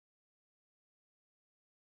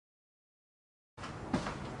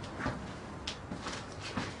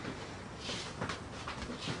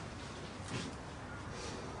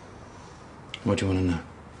What do you want to know?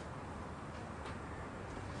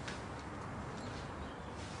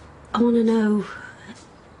 I want to know...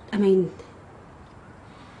 I mean...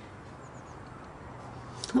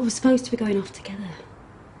 We're supposed to be going off together.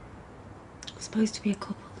 We're supposed to be a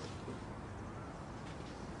couple.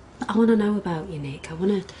 I want to know about you, Nick. I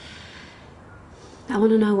want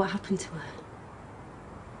to know what happened to her.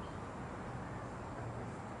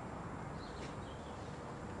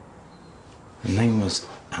 Her name was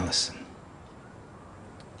Alison.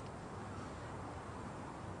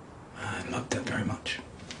 I loved her very much.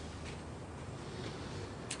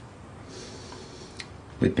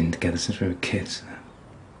 We'd been together since we were kids.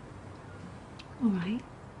 All right.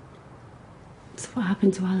 So what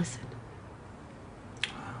happened to Alison?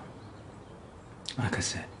 Like I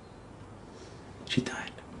said, she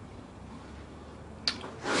died.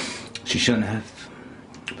 She shouldn't have,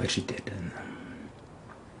 but she did. And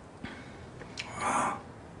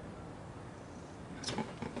that's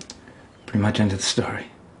pretty much end of the story.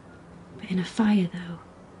 But in a fire, though.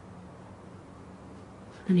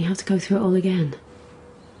 And you have to go through it all again.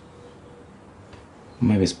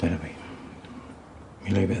 Maybe it's better we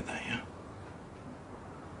leave it at that, yeah?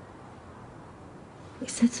 You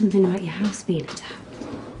said something about your house being attacked.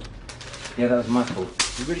 Yeah, that was my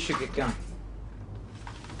fault. You really should get going.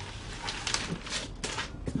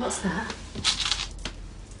 What's that?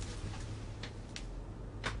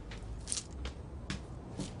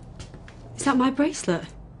 Is that my bracelet?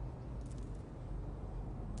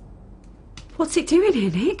 What's it doing here,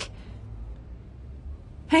 Nick?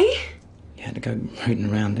 Hey? You had to go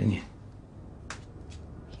rooting around, didn't you?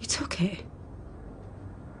 You took it?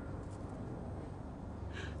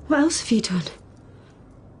 What else have you done?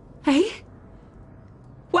 Hey?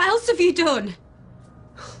 What else have you done?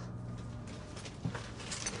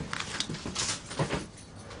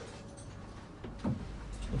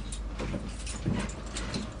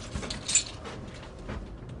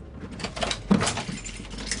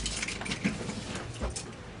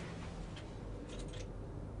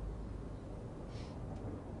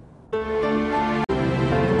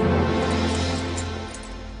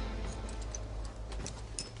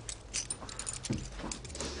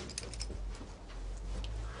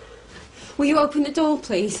 Will you open the door,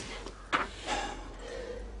 please? I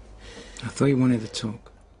thought you wanted to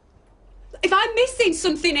talk. If I'm missing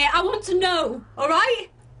something here, I want to know, all right?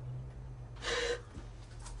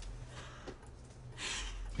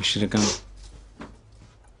 We should have gone.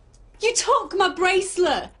 You took my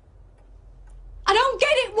bracelet. I don't get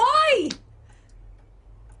it. Why?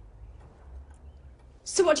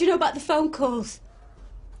 So what do you know about the phone calls?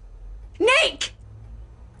 Nick!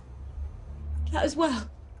 That as well.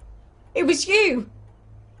 It was you.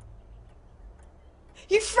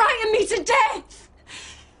 You frightened me to death.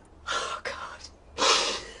 Oh, God.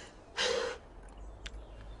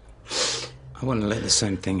 I wouldn't let the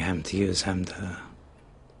same thing happen to you as happened to her.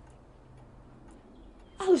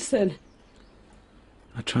 Alison.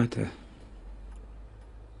 I tried to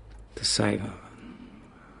save her.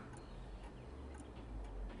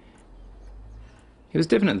 It was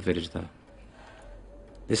different at the village, though.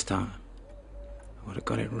 This time, I would have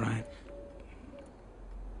got it right.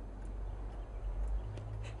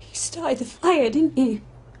 You started the fire, didn't you?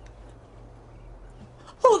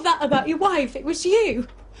 All that about your wife, it was you.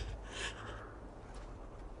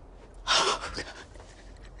 Oh, God.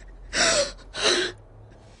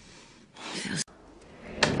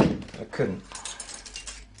 I couldn't.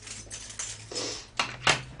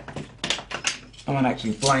 No one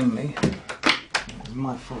actually blamed me. It was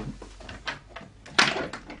my fault.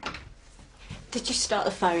 Did you start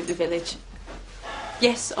the fire in the village?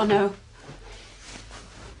 Yes or no?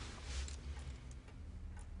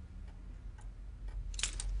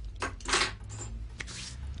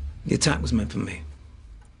 The attack was meant for me.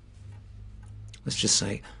 Let's just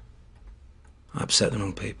say I upset the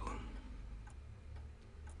wrong people.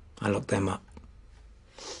 I locked them up.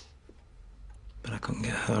 But I couldn't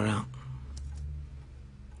get her out.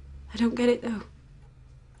 I don't get it, though.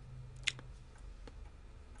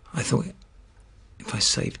 I thought if I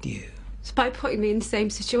saved you... It's by putting me in the same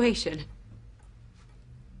situation.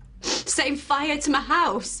 Same fire to my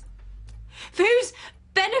house. For whose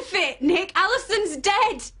benefit, Nick? Alison's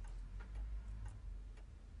dead.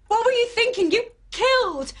 What were you thinking? You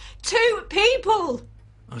killed 2 people.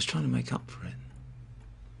 I was trying to make up for it.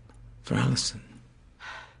 For Alison.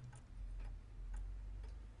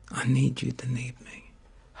 I need you to need me.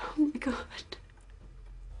 Oh, my God.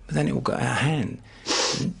 But then it all got out of hand.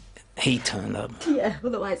 He turned up. Yeah,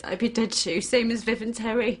 otherwise I'd be dead too, same as Viv and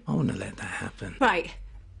Terry. I wouldn't have let that happen. Right.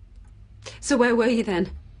 So where were you then?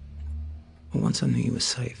 Well, once I knew you were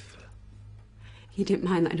safe, You didn't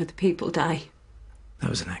mind letting other people die. That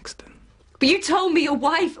was an accident. But you told me your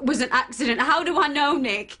wife was an accident. How do I know,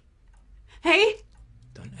 Nick? Hey?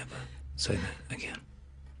 Don't ever say that again.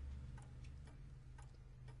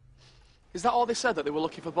 Is that all they said, that they were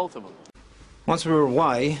looking for both of them? Once we were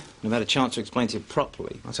away, and I've had a chance to explain to you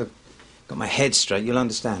properly, once I've got my head straight, you'll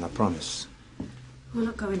understand, I promise. We're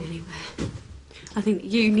not going anywhere. I think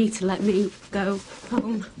you need to let me go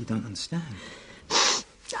home. You don't understand.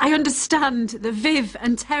 I understand that Viv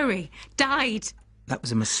and Terry died. That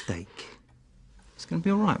was a mistake. It's going to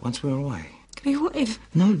be all right once we're away. Okay, what if...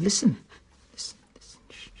 No, listen. Listen.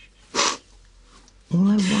 Shh, shh. All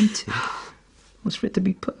I wanted was for it to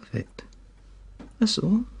be perfect. That's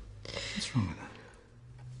all. What's wrong with that?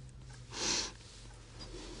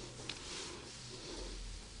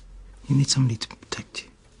 You need somebody to protect you.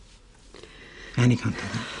 And he can't do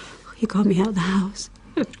that. You got me out of the house.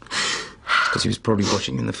 Because he was probably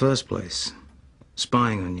watching you in the first place.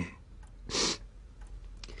 Spying on you.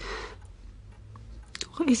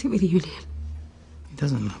 What is it with you and him? He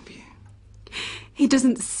doesn't love you. He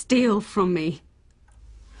doesn't steal from me.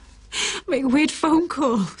 Make weird phone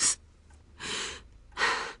calls.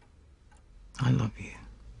 I love you.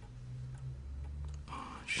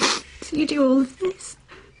 Oh, shh. So you do all of this?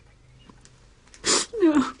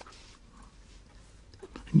 No.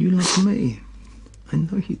 And you love me. I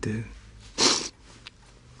know you do.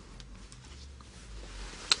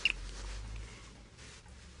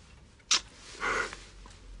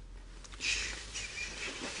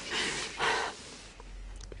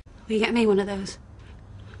 Will you get me one of those?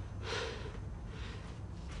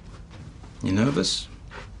 You nervous?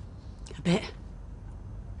 A bit.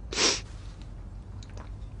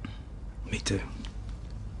 Me too.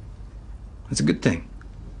 That's a good thing.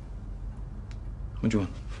 What do you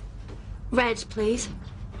want? Red, please.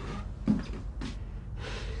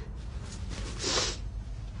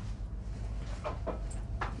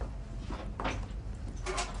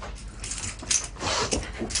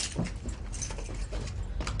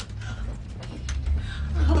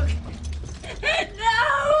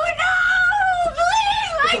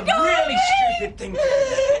 Thing.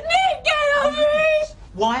 Nick, get off me!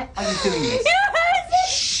 Why are you doing this?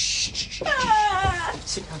 Shh.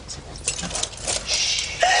 Sit down, sit down.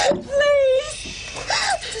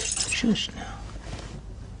 Please. Shush now.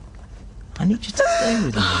 I need you to stay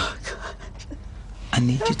with me. Oh, God. I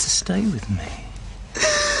need you to stay with me.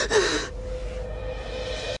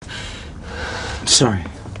 I'm sorry.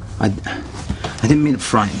 I didn't mean to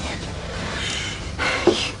frighten you.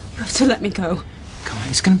 You have to let me go. Come on,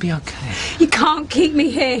 it's going to be okay. You can't keep me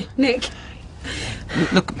here, Nick.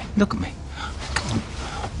 Look at me, look at me. Come on.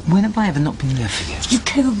 When have I ever not been there for you? You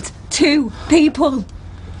killed 2 people.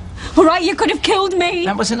 All right, you could have killed me.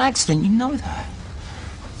 That was an accident, you know that.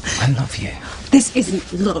 I love you. This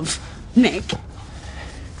isn't love, Nick.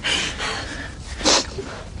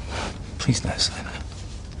 Please don't say that.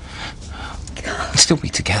 We'll still be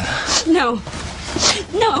together. No.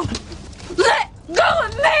 No. Let go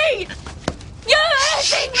of me! You're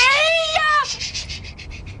hurting me!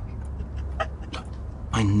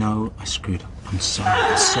 I know I screwed up. I'm sorry.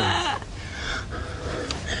 I'm sorry.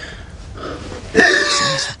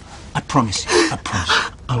 Listen, I promise you. I promise you.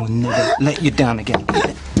 I will never let you down again.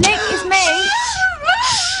 Nick, it's me.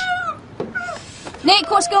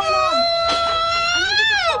 Nick, what's going on? I need you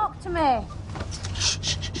to talk to me.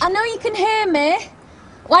 I know you can hear me.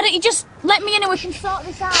 Why don't you just let me in and we can sort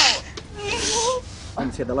this out?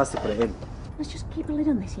 I'm the last to put it in. Let's just keep a lid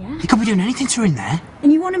on this, yeah? You could be doing anything to her in there.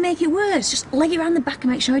 And you want to make it worse, just leg it around the back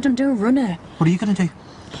and make sure I don't do a runner. What are you going to do?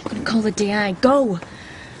 I'm going to call the DI. Go!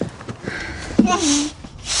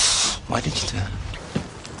 Why did you do that?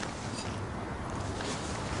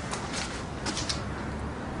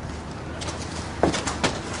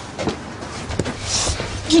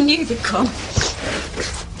 You knew you'd come.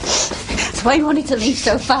 That's why you wanted to leave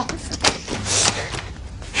so fast.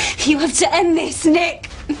 You have to end this, Nick.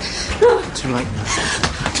 Too late now.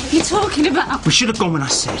 What are you talking about? We should have gone when I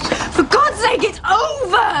said. For God's sake, it's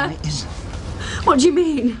over! It isn't. What do you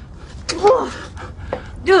mean?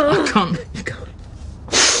 I can't let you go.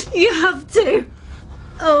 You have to.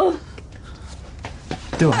 Oh.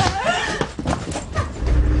 Do I?